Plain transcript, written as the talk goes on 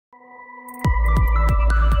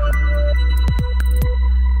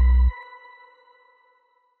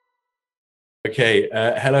Okay.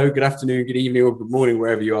 Hello, good afternoon, good evening, or good morning,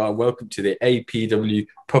 wherever you are. And welcome to the APW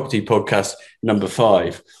Property Podcast number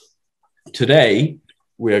 5. Today,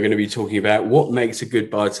 we are going to be talking about what makes a good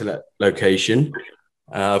buy-to-let location.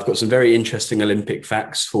 I've got some very interesting Olympic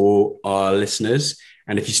facts for our listeners.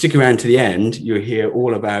 And if you stick around to the end, you'll hear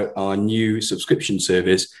all about our new subscription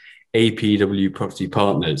service, APW Property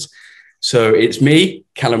Partners. So it's me,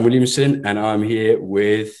 Callum Williamson, and I'm here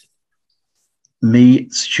with... Me,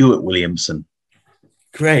 Stuart Williamson.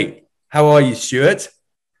 Great. How are you, Stuart?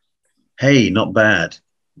 Hey, not bad.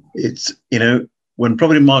 It's, when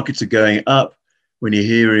property markets are going up, when you're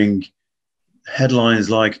hearing headlines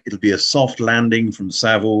like it'll be a soft landing from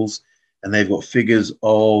Savills, and they've got figures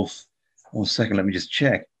of, one second, let me just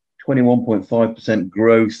check, 21.5%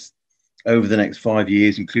 growth over the next 5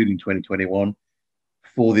 years, including 2021,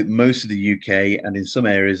 for most of the UK, and in some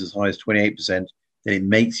areas as high as 28%, then it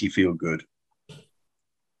makes you feel good.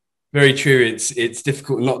 Very true. It's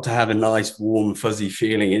difficult not to have a nice, warm, fuzzy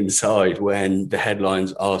feeling inside when the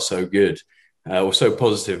headlines are so good or so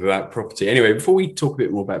positive about property. Anyway, before we talk a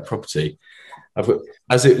bit more about property,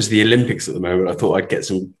 as it was the Olympics at the moment, I thought I'd get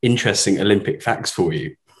some interesting Olympic facts for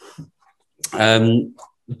you. Do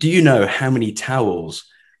you know how many towels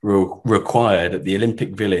were required at the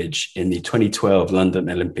Olympic Village in the 2012 London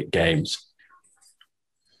Olympic Games?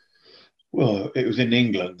 Well, it was in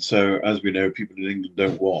England, so as we know, people in England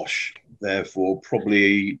don't wash. Therefore,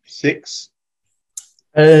 probably 6.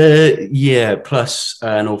 Yeah, plus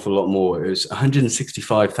an awful lot more. It was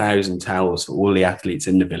 165,000 towels for all the athletes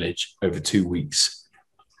in the village over 2 weeks.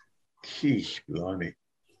 Sheesh, blimey.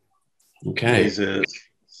 Okay. It is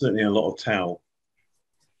certainly a lot of towel.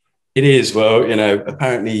 It is. Well,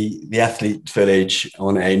 apparently the athlete village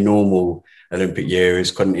on a normal Olympic year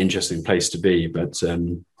is quite an interesting place to be, but...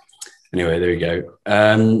 Anyway, there we go.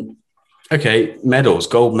 Okay, medals,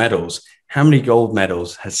 gold medals. How many gold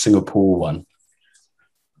medals has Singapore won?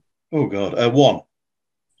 Oh, God. 1.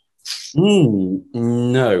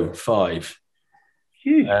 No, 5.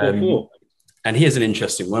 Huge. What for? And here's an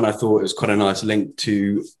interesting one. I thought it was quite a nice link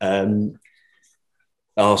to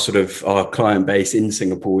our client base in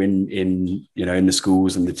Singapore, in the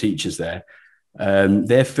schools and the teachers there.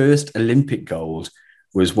 Their first Olympic gold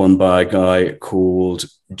was won by a guy called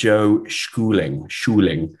Joe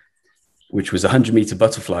Schuling, which was a 100-meter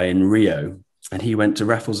butterfly in Rio. And he went to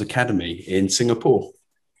Raffles Academy in Singapore.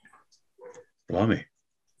 Blimey.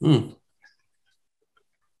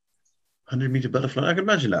 100-meter butterfly. I can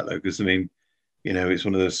imagine that, though, because, it's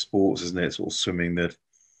one of those sports, isn't it? Sort of swimming that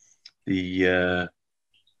the,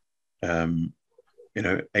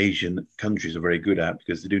 Asian countries are very good at,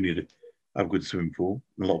 because they do need to have a good swimming pool.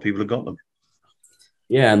 And a lot of people have got them.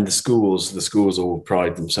 Yeah, and the schools all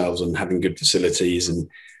pride themselves on having good facilities, and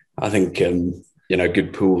I think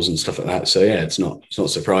good pools and stuff like that. So yeah, it's not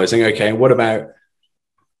surprising. Okay, and what about,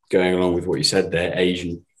 going along with what you said there,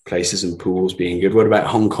 Asian places and pools being good? What about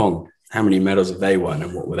Hong Kong? How many medals have they won,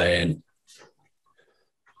 and what were they in?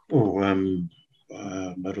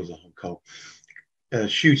 Medals of Hong Kong.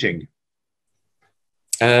 Shooting.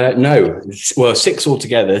 No, well, 6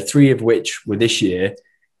 altogether, 3 of which were this year.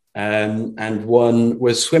 And 1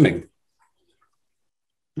 was swimming.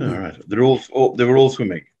 All right. They were all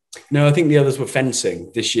swimming. No, I think the others were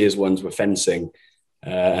fencing. This year's ones were fencing.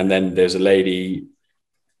 And then there's a lady,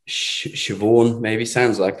 Siobhan, maybe,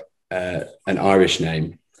 sounds like an Irish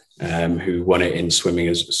name, who won it in swimming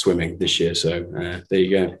this year. So there you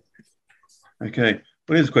go. Okay.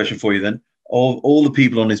 Well, here's a question for you then. Of all the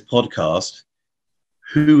people on this podcast,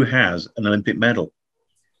 who has an Olympic medal?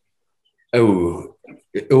 Oh,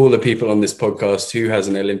 all the people on this podcast, who has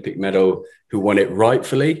an Olympic medal, who won it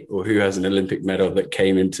rightfully, or who has an Olympic medal that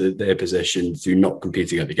came into their possession through not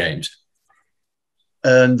competing at the games?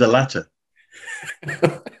 And the latter.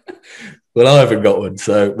 Well, I haven't got one,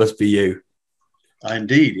 so it must be you.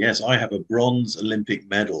 Indeed, yes. I have a bronze Olympic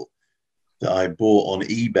medal that I bought on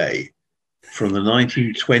eBay from the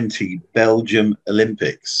 1920 Belgium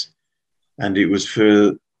Olympics. And it was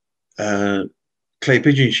for clay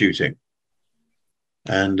pigeon shooting.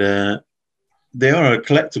 And they are a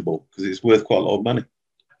collectible because it's worth quite a lot of money.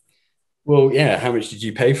 Well, yeah. How much did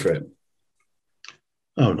you pay for it?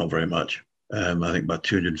 Oh, not very much. I think about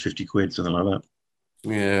 250 quid, something like that.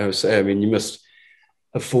 Yeah, you must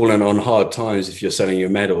have fallen on hard times if you're selling your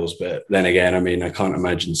medals. But then again, I can't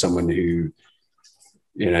imagine someone who,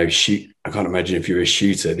 I can't imagine if you're a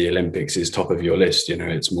shooter, the Olympics is top of your list.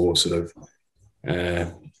 It's more sort of...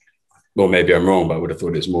 well, maybe I'm wrong, but I would have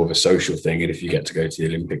thought it's more of a social thing. And if you get to go to the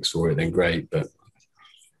Olympics for it, then great. But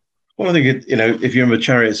well, I think if you remember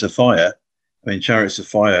Chariots of Fire, Chariots of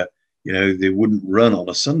Fire, they wouldn't run on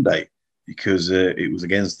a Sunday because it was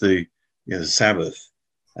against the Sabbath,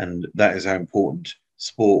 and that is how important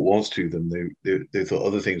sport was to them. They thought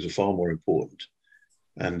other things were far more important.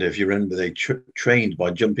 And if you remember, they trained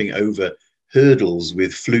by jumping over hurdles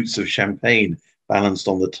with flutes of champagne balanced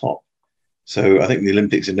on the top. So I think the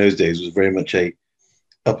Olympics in those days was very much a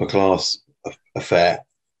upper class affair,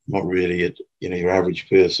 not really your average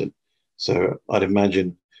person. So I'd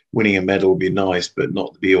imagine winning a medal would be nice, but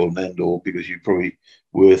not the be all and end all, because you're probably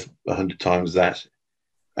worth 100 times that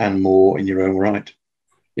and more in your own right.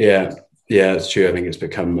 Yeah, it's true. I think it's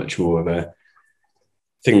become much more of a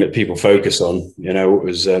thing that people focus on. It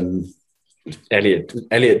was Elliot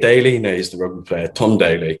Daly. No, he's the rugby player. Tom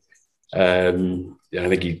Daly. I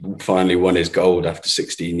think he finally won his gold after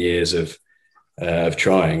 16 years of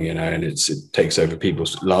trying. And it takes over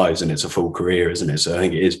people's lives, and it's a full career, isn't it? So I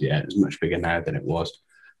think it is. Yeah, it's much bigger now than it was.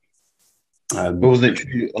 But wasn't it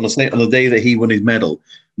true on the day that he won his medal,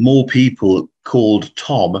 more people called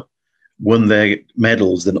Tom won their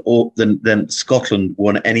medals than Scotland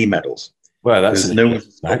won any medals? Well, that's no one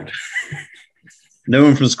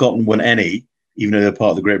from Scotland won any, even though they're part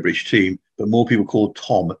of the Great British team. But more people called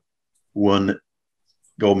Tom won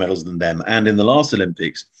gold medals than them. And in the last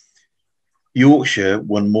Olympics, Yorkshire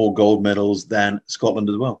won more gold medals than Scotland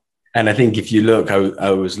as well. And I think if you look,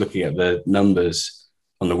 I was looking at the numbers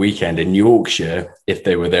on the weekend in Yorkshire, if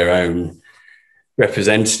they were their own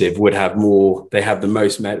representative, would have more. They have the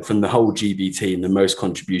most from the whole GB team. The most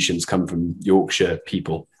contributions come from Yorkshire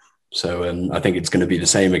people. So I think it's going to be the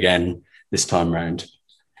same again this time round.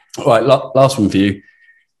 All right, last one for you.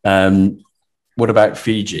 What about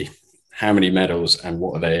Fiji? How many medals and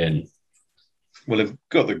what are they in? Well, they've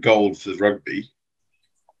got the gold for the rugby.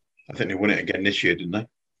 I think they won it again this year, didn't they?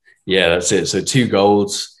 Yeah, that's it. So 2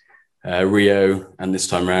 golds, Rio and this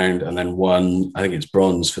time round, and then 1, I think it's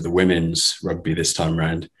bronze for the women's rugby this time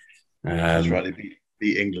round. That's right. They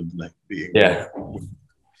beat England, didn't they? Yeah.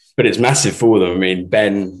 But it's massive for them. I mean,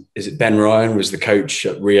 Ben Ryan was the coach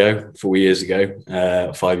at Rio 5 years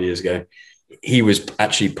ago. He was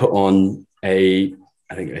actually put on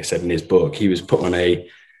I think they said in his book, he was put on a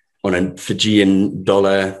Fijian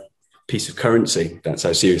dollar piece of currency. That's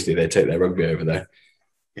how seriously they take their rugby over there.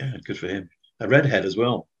 Yeah, good for him. A redhead as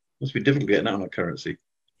well. Must be difficult getting that on a currency.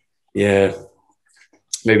 Yeah.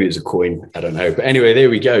 Maybe it was a coin. I don't know. But anyway, there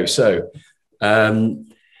we go. So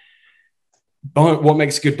what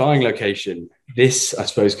makes a good buying location? This, I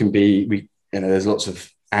suppose, can be, there's lots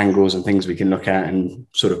of angles and things we can look at and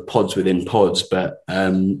sort of pods within pods. But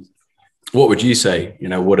what would you say?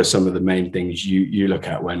 What are some of the main things you look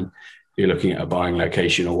at when you're looking at a buying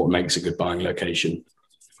location, or what makes a good buying location?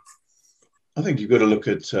 I think you've got to look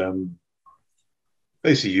at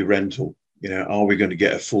basically your rental. Are we going to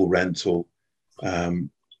get a full rental? And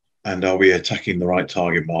are we attacking the right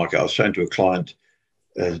target market? I was chatting to a client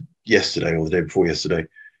yesterday or the day before yesterday,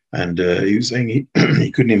 and he was saying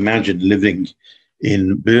he couldn't imagine living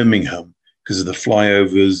in Birmingham because of the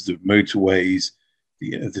flyovers, the motorways,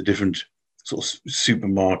 the different sort of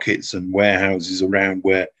supermarkets and warehouses around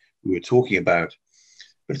where we were talking about.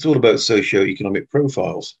 But it's all about socio-economic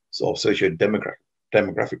profiles, sort of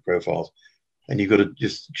socio-demographic profiles. And you've got to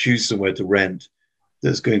just choose somewhere to rent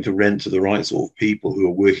that's going to rent to the right sort of people who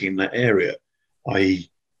are working in that area, i.e.,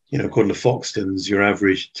 according to Foxtons, your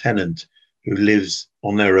average tenant who lives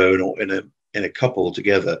on their own or in a couple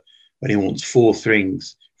together, when he wants 4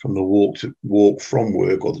 things from the walk from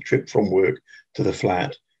work or the trip from work to the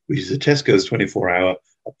flat, which is a Tesco's 24-hour,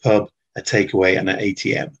 a pub, a takeaway, and an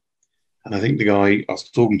ATM. And I think the guy I was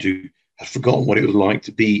talking to had forgotten what it was like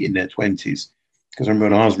to be in their 20s. Because I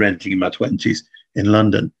remember when I was renting in my 20s in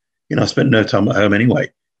London, I spent no time at home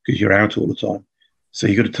anyway, because you're out all the time. So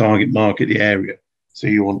you've got to target market the area. So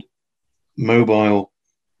you want mobile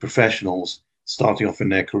professionals starting off in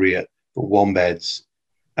their career for 1 beds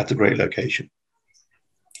at a great location.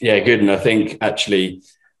 Yeah, good. And I think actually,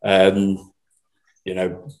 talking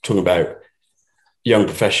about young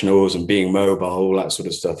professionals and being mobile, all that sort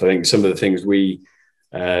of stuff, I think some of the things I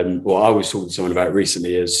was talking to someone about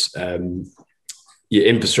recently is your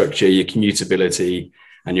infrastructure, your commutability,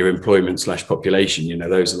 and your employment/population.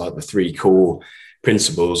 Those are like the 3 core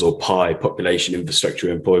principles, or PI: population, infrastructure,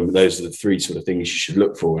 employment. Those are the 3 sort of things you should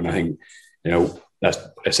look for. And I think, that's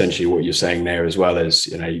essentially what you're saying there, as well as,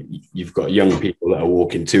 you've got young people that are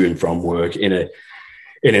walking to and from work in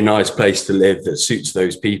a nice place to live that suits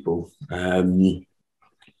those people.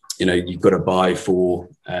 You've got to buy for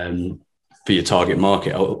your target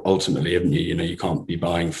market ultimately, haven't you? You can't be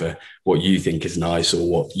buying for what you think is nice or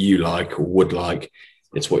what you like or would like.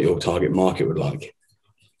 It's what your target market would like.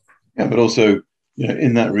 Yeah, but also,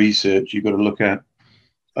 in that research, you've got to look at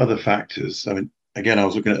other factors. I mean, again, I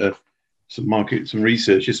was looking at some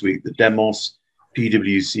research this week. The Demos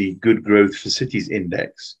PwC Good Growth for Cities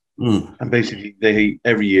Index, and basically they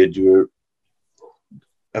every year do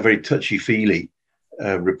a very touchy-feely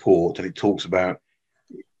report, and it talks about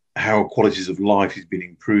how qualities of life has been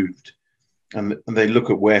improved, and they look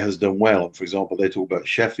at where has done well. For example, they talk about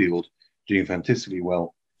Sheffield doing fantastically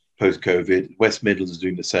well post-COVID. West Midlands is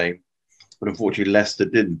doing the same, but unfortunately Leicester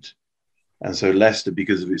didn't. And so Leicester,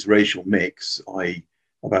 because of its racial mix, i.e.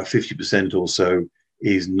 about 50% or so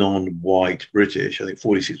is non-white British. I think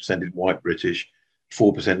 46% is white British,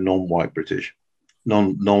 4% non-white British,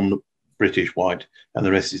 non-British white, and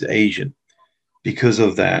the rest is Asian. Because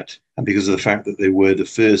of that, and because of the fact that they were the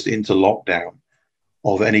first into lockdown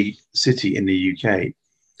of any city in the UK,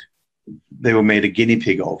 they were made a guinea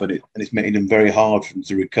pig of, and it's made them very hard for them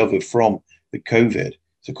to recover from the COVID.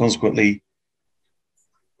 So consequently,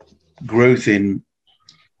 growth in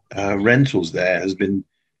rentals there has been,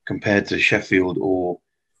 compared to Sheffield or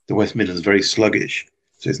the West Midlands, very sluggish.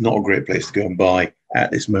 So it's not a great place to go and buy at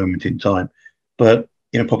this moment in time. But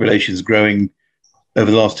population is growing. Over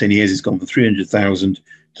the last 10 years, it's gone from 300,000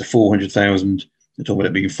 to 400,000. They're talking about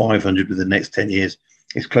it being 500 within the next 10 years.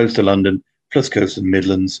 It's close to London, plus close to the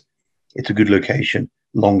Midlands. It's a good location,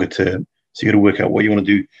 longer term. So you got to work out what you want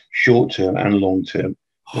to do short term and long term.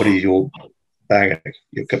 What is your bag,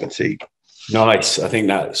 your cup of tea? Nice. I think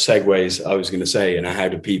that segues, I was going to say, how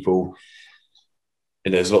do people,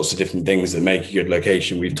 and there's lots of different things that make a good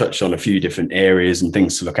location. We've touched on a few different areas and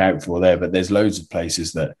things to look out for there, but there's loads of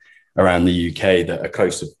places that around the UK that are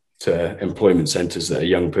close to employment centres that a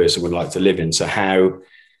young person would like to live in. So how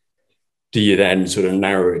do you then sort of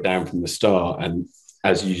narrow it down from the start? And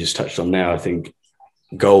as you just touched on now, I think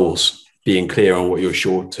goals, being clear on what your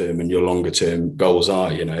short-term and your longer-term goals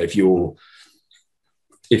are. If you're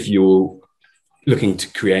looking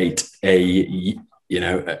to create a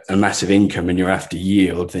massive income and you're after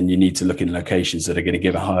yield, then you need to look in locations that are going to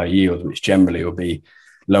give a higher yield, which generally will be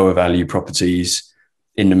lower value properties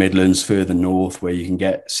in the Midlands, further north, where you can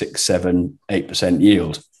get 6, 7, 8%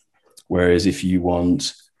 yield. Whereas if you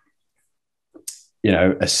want,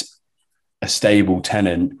 a stable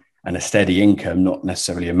tenant and a steady income, not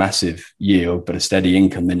necessarily a massive yield, but a steady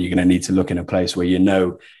income, then you're going to need to look in a place where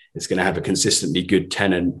it's going to have a consistently good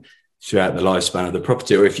tenant throughout the lifespan of the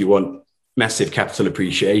property. Or if you want massive capital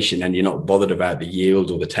appreciation and you're not bothered about the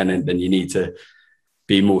yield or the tenant, then you need to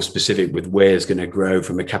be more specific with where it's going to grow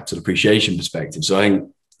from a capital appreciation perspective. So I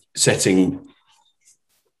think setting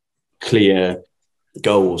clear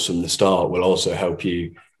goals from the start will also help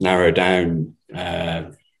you narrow down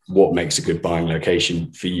what makes a good buying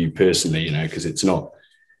location for you personally, because it's not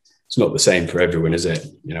the same for everyone, is it?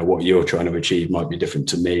 What you're trying to achieve might be different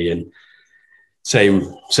to me, and same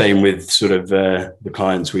with sort of the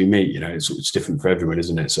clients we meet. It's different for everyone,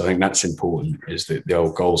 isn't it? So I think that's important, is the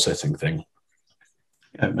old goal setting thing.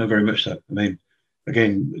 Yeah, no, very much so. I mean,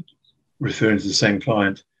 again, referring to the same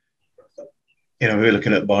client, we're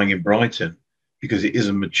looking at buying in Brighton because it is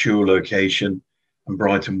a mature location, and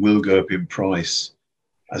Brighton will go up in price,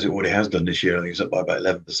 as it already has done this year. I think it's up by about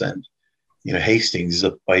 11%. Hastings is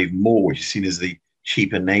up by even more, which is seen as the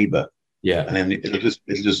cheaper neighbour. Yeah, and then it'll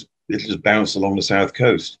just bounce along the south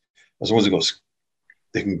coast. As long as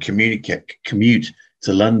they can commute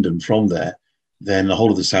to London from there, then the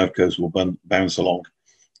whole of the south coast will bounce along.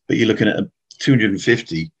 But you're looking at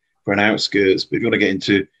 250 for an outskirts. But if you want to get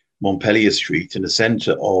into Montpellier Street in the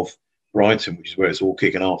centre of Brighton, which is where it's all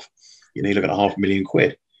kicking off, you're looking at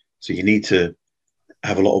 £500,000. So you need to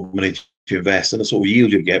have a lot of money to invest, and the sort of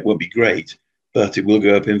yield you get won't be great, but it will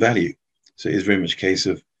go up in value. So it is very much a case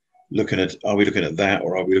of are we looking at that,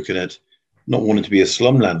 or are we looking at not wanting to be a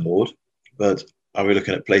slum landlord, but are we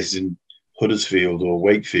looking at places in Huddersfield or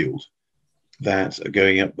Wakefield that are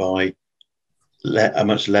going up by a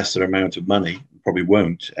much lesser amount of money, probably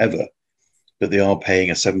won't ever, but they are paying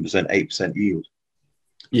a 7%, 8% yield.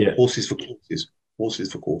 Yeah. Horses for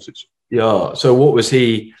courses. Yeah. So what was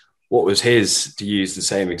his, to use the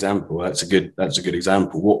same example? That's a good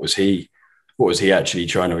example. What was he actually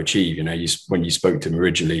trying to achieve? When you spoke to him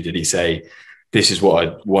originally, did he say, this is what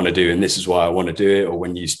I want to do and this is why I want to do it? Or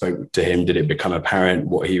when you spoke to him, did it become apparent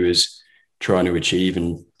what he was trying to achieve?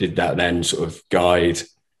 And did that then sort of guide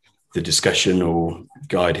the discussion or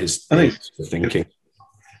guide his thinking?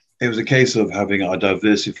 It was a case of having a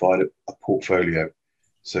diversified a portfolio.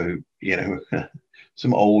 So,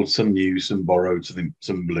 some old, some new, some borrowed,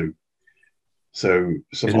 some blue. So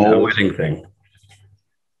some Isn't that a wedding thing?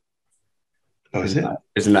 Oh, is it?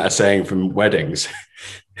 Isn't that a saying from weddings?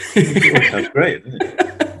 That's great, isn't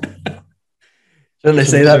it? Don't they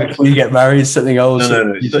say that before you get married? Something old,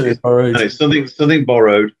 No. borrowed. No, something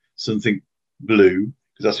borrowed, something blue,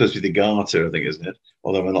 because that's supposed to be the garter, I think, isn't it?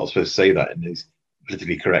 Although we're not supposed to say that in these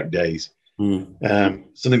politically correct days.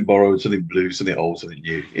 Something borrowed, something blue, something old, something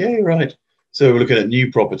new. Yeah, you're right. So we're looking at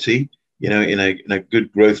new property, in a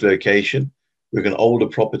good growth location. We're looking at older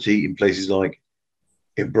property in places like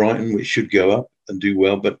in Brighton, which should go up and do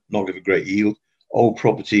well, but not give a great yield. Old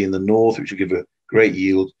property in the north, which will give a great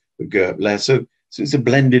yield, would go up less. So it's a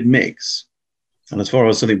blended mix. And as far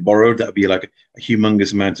as something borrowed, that would be like a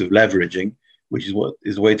humongous amount of leveraging, which is what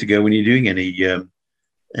is the way to go when you're doing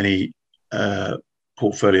any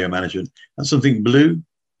portfolio management. And something blue,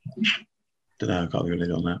 don't know, I can't think of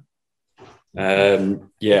anything on that. I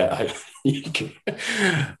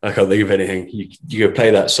can't think of anything. You could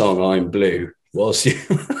play that song "I'm Blue" whilst you.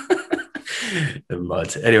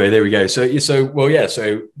 But anyway, there we go. So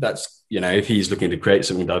that's if he's looking to create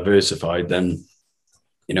something diversified, then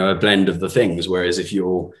a blend of the things. Whereas if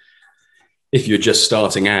you're just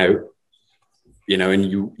starting out,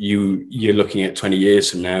 and you're looking at 20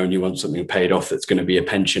 years from now and you want something paid off that's going to be a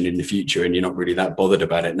pension in the future, and you're not really that bothered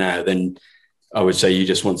about it now, then I would say you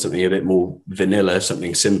just want something a bit more vanilla,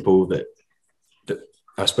 something simple that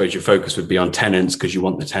I suppose your focus would be on tenants, because you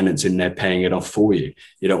want the tenants in there paying it off for you.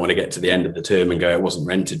 You don't want to get to the end of the term and go, it wasn't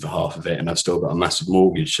rented for half of it and I've still got a massive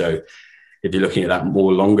mortgage. So if you're looking at that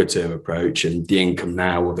more longer term approach and the income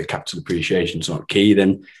now or the capital appreciation is not key,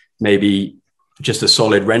 then maybe just a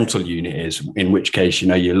solid rental unit is, in which case,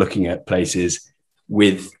 you're looking at places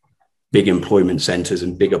with big employment centres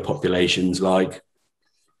and bigger populations, like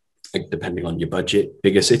depending on your budget,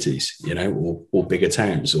 bigger cities, or bigger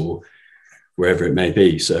towns or wherever it may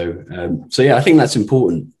be. So I think that's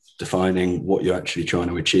important, defining what you're actually trying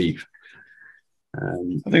to achieve.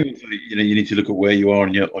 I think you need to look at where you are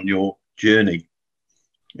on your journey.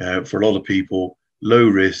 For a lot of people, low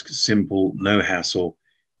risk, simple, no hassle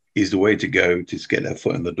is the way to go to get their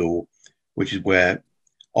foot in the door, which is where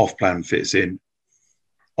off-plan fits in.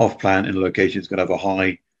 Off-plan in a location is going to have a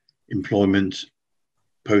high employment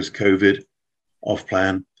post-COVID.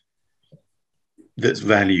 Off-plan that's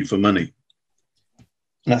value for money.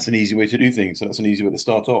 And that's an easy way to do things. So that's an easy way to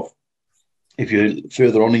start off. If you're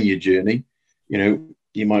further on in your journey,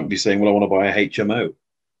 you might be saying, well, I want to buy a HMO.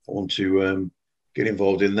 I want to get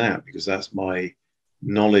involved in that because that's my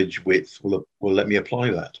knowledge width will let me apply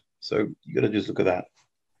that. So you got to just look at that.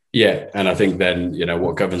 Yeah. And I think then,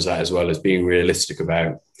 what governs that as well is being realistic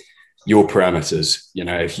about your parameters.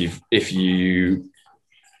 If you've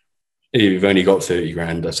only got 30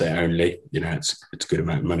 grand, I say only, it's a good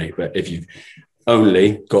amount of money. But if you've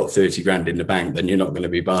only got 30 grand in the bank, then you're not going to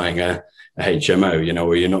be buying a HMO,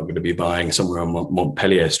 or you're not going to be buying somewhere on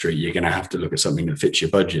Montpellier Street. You're going to have to look at something that fits your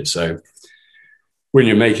budget. So when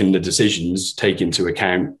you're making the decisions, take into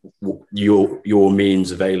account your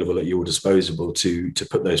means available at your disposal to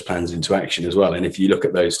put those plans into action as well. And if you look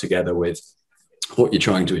at those together with what you're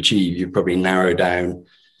trying to achieve, you probably narrow down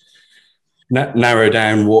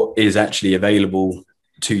what is actually available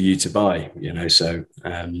to you to buy, so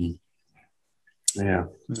yeah.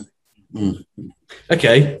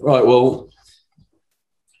 Okay, right. Well,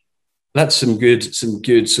 that's some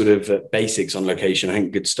good sort of basics on location. I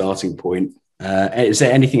think good starting point. Is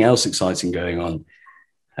there anything else exciting going on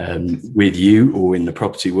with you or in the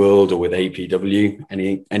property world or with APW?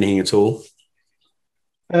 Anything at all?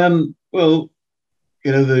 Well,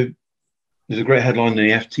 there's a great headline in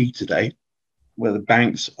the FT today where the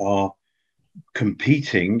banks are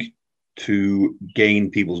competing to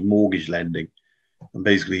gain people's mortgage lending. And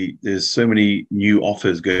basically, there's so many new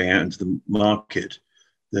offers going out into the market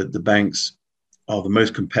that the banks are the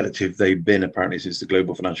most competitive they've been apparently since the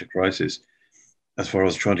global financial crisis, as far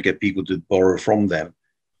as trying to get people to borrow from them,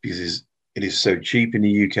 because it is so cheap in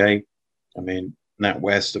the UK. I mean,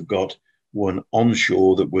 NatWest have got one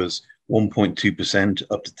onshore that was 1.2%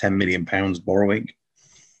 up to £10 million borrowing,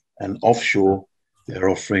 and offshore they're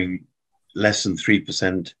offering less than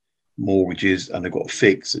 3% mortgages, and they've got a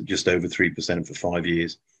fix at just over 3% for 5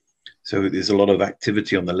 years. So there's a lot of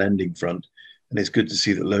activity on the lending front, and it's good to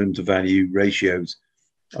see that loan to value ratios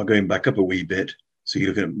are going back up a wee bit. So you're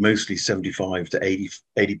looking at mostly 75 to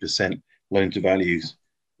 80% loan to values,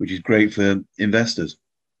 which is great for investors.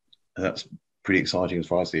 And that's pretty exciting as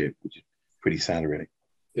far as I see it, which is pretty sad, really.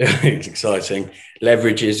 Yeah, it's exciting.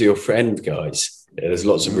 Leverage is your friend, guys. There's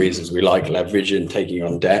lots of reasons we like leverage and taking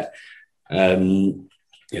on debt.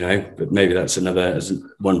 But maybe that's another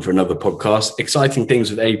one for another podcast. Exciting things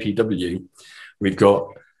with APW. We've got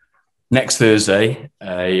next Thursday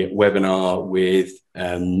a webinar with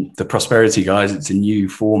the Prosperity guys. It's a new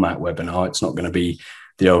format webinar. It's not going to be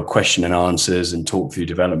the old question and answers and talk through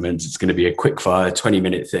developments. It's going to be a quick fire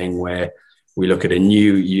 20-minute thing where we look at a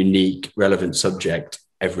new, unique, relevant subject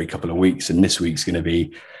every couple of weeks. And this week's going to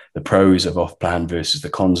be the pros of off-plan versus the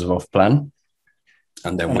cons of off-plan.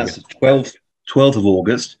 And then that's the 12th of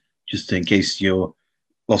August, just in case you're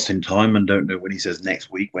lost in time and don't know when he says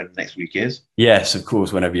next week, when next week is. Yes, of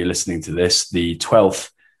course, whenever you're listening to this, the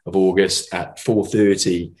 12th of August at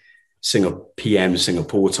 4:30 p.m.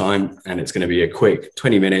 Singapore time. And it's going to be a quick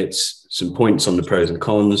 20 minutes, some points on the pros and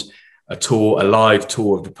cons, a live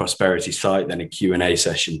tour of the Prosperity site, then a Q&A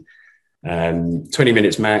session. 20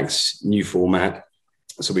 minutes max, new format.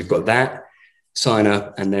 So we've got that. Sign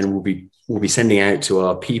up, and then we'll be sending out to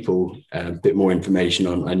our people a bit more information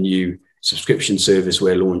on a new subscription service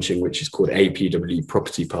we're launching, which is called APW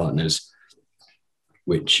Property Partners,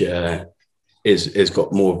 which is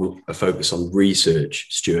got more of a focus on research.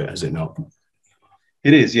 Stuart, has it not?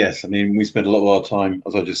 It is, yes. I mean, we spent a lot of our time,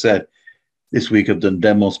 as I just said. This week I've done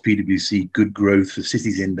Demos PwC Good Growth for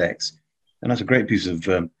Cities Index, and that's a great piece of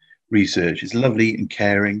research. It's lovely and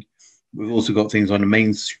caring. We've also got things on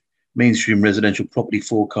the mainstream residential property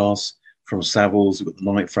forecasts from Savills. We've got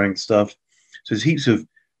the Knight Frank stuff. So there's heaps of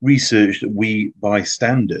research that we, by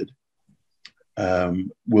standard,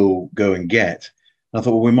 will go and get. And I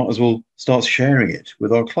thought, well, we might as well start sharing it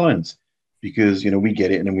with our clients, because, you know, we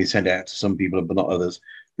get it and then we send it out to some people, but not others.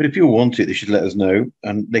 But if people want it, they should let us know,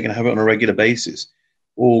 and they can have it on a regular basis,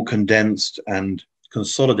 all condensed and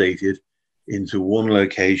consolidated into one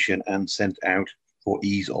location and sent out for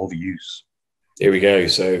ease of use. Here we go.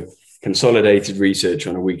 So consolidated research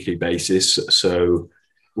on a weekly basis. So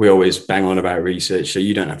we always bang on about research, so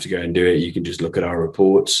you don't have to go and do it. You can just look at our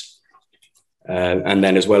reports. And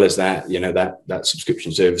then as well as that, you know, that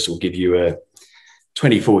subscription service will give you a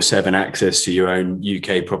 24/7 access to your own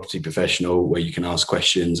UK property professional, where you can ask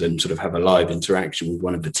questions and sort of have a live interaction with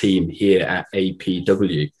one of the team here at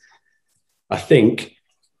APW. I think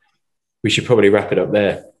we should probably wrap it up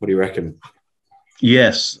there. What do you reckon?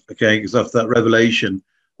 Yes. Okay. Because after that revelation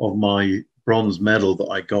of my bronze medal that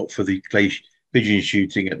I got for the clay pigeon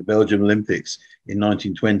shooting at the Belgium Olympics in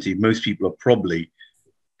 1920, most people are probably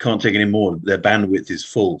can't take any more. Their bandwidth is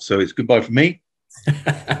full. So it's goodbye from me.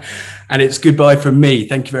 And it's goodbye from me.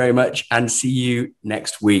 Thank you very much, and see you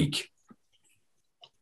next week.